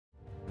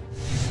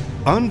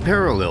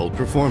Unparalleled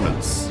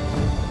performance.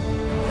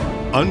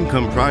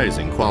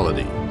 Uncompromising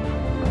quality.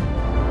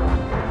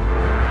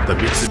 The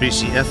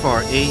Mitsubishi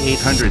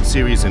FR-A800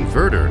 series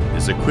inverter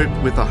is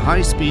equipped with a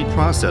high-speed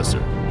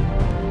processor.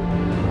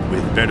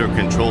 With better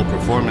control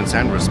performance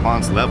and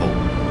response level,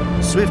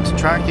 swift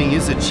tracking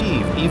is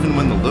achieved even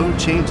when the load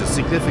changes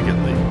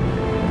significantly.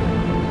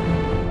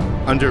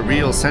 Under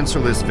real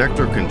sensorless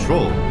vector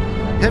control,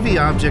 heavy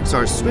objects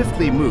are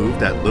swiftly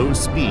moved at low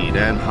speed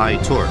and high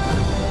torque.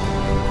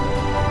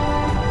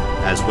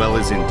 As well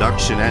as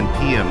induction and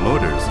PM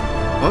motors,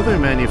 other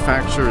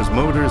manufacturers'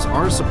 motors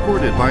are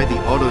supported by the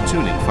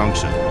auto-tuning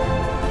function.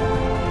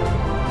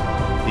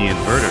 The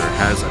inverter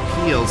has a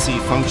PLC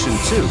function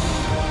too.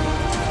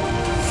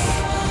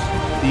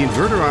 The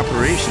inverter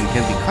operation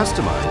can be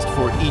customized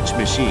for each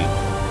machine.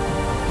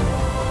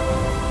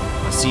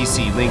 A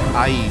CC-Link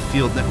IE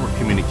field network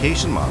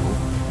communication model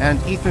and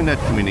Ethernet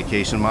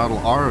communication model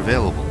are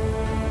available.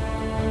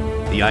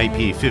 The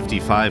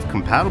IP55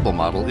 compatible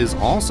model is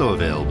also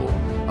available,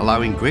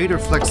 allowing greater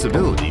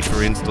flexibility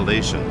for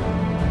installation.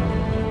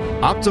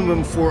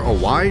 Optimum for a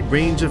wide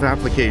range of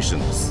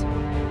applications.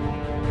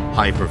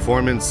 High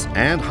performance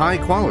and high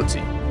quality.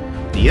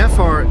 The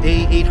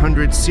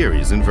FR-A800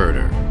 series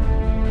inverter.